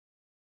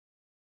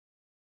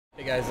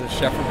Hey guys, this is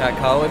Shep from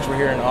College. We're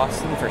here in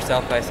Austin for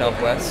South by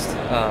Southwest,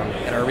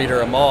 and our reader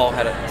Amal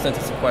sent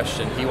us a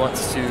question. He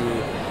wants to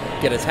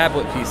get a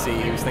tablet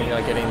PC. He was thinking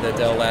about getting the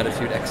Dell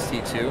Latitude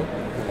XT2,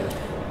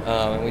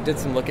 and we did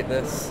some look at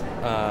this,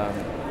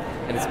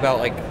 and it's about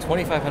like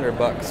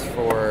 $2,500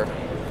 for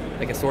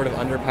like a sort of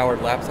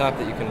underpowered laptop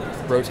that you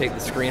can rotate the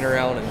screen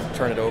around and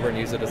turn it over and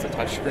use it as a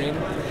touchscreen.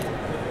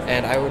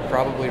 And I would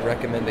probably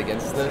recommend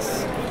against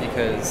this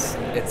because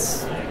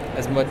it's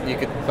as much, you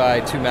could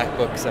buy 2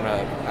 MacBooks and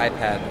an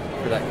iPad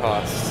for that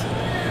cost.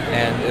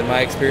 And in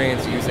my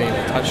experience, using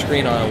a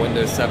touchscreen on a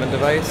Windows 7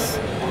 device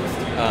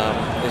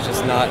is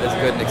just not as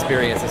good an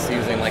experience as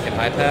using like an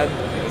iPad.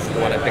 This is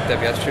the one I picked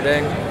up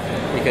yesterday,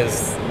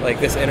 because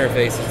like this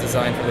interface is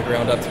designed from the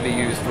ground up to be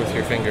used with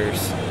your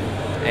fingers,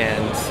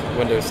 and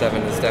Windows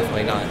 7 is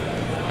definitely not.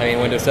 I mean,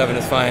 Windows 7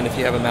 is fine if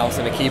you have a mouse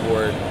and a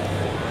keyboard,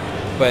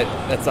 but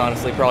that's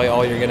honestly probably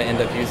all you're going to end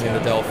up using the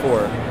Dell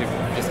for.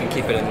 You're just going to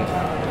keep it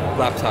in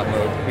laptop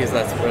mode because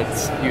that's what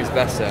it's used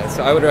best as.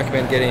 So I would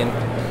recommend getting,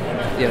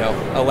 you know,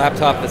 a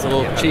laptop that's a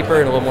little cheaper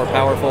and a little more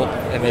powerful,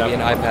 and maybe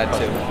an iPad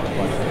too.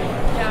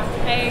 Yeah,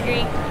 I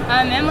agree.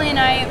 Emily and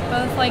I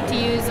both like to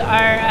use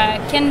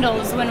our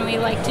Kindles when we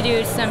like to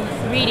do some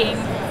reading.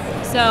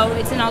 So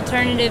it's an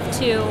alternative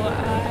to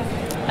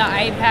the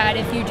iPad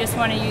if you just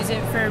want to use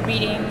it for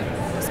reading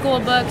school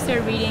books or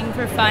reading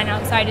for fun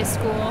outside of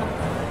school.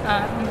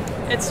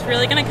 It's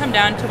really going to come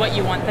down to what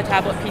you want the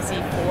tablet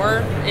PC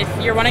for. If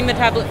you're wanting the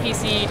tablet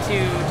PC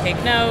to take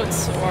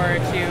notes or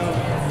to,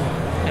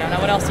 I don't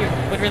know what else you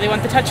would really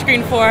want the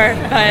touchscreen for,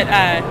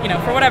 but you know,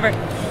 for whatever,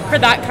 for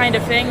that kind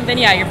of thing, then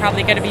yeah, you're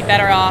probably going to be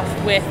better off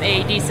with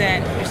a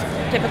decent, just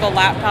typical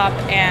laptop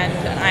and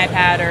an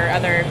iPad or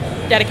other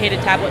dedicated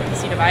tablet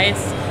PC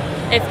device.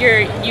 If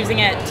you're using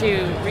it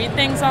to read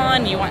things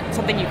on, you want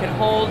something you can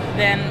hold,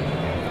 then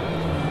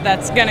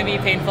that's going to be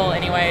painful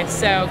anyway,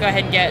 so go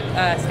ahead and get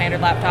a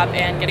standard laptop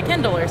and get a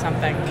Kindle or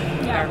something,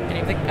 or any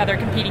of the other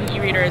competing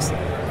e-readers.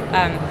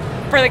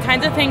 For the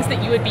kinds of things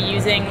that you would be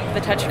using the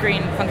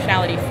touchscreen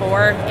functionality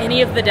for,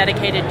 any of the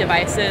dedicated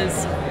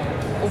devices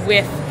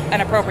with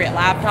an appropriate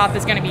laptop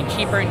is going to be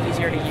cheaper and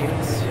easier to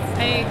use.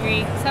 I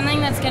agree. Something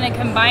that's going to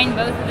combine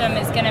both of them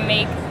is going to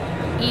make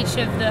each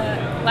of the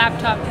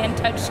laptop and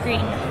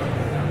touchscreen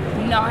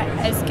not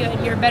as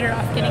good. You're better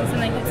off getting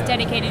something that's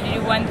dedicated to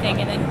do one thing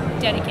and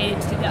then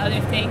dedicated to the other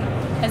thing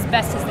as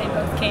best as they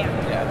both can.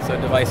 Yeah, so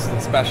devices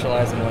that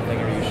specialize in one thing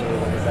are usually a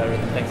little bit better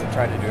than things that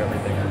try to do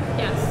everything.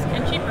 Yes,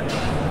 and cheaper.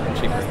 And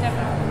cheaper. Most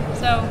definitely.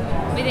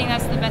 So we think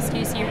that's the best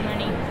use of your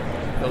money.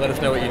 So let us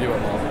know what you do,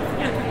 Amal.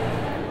 Yeah.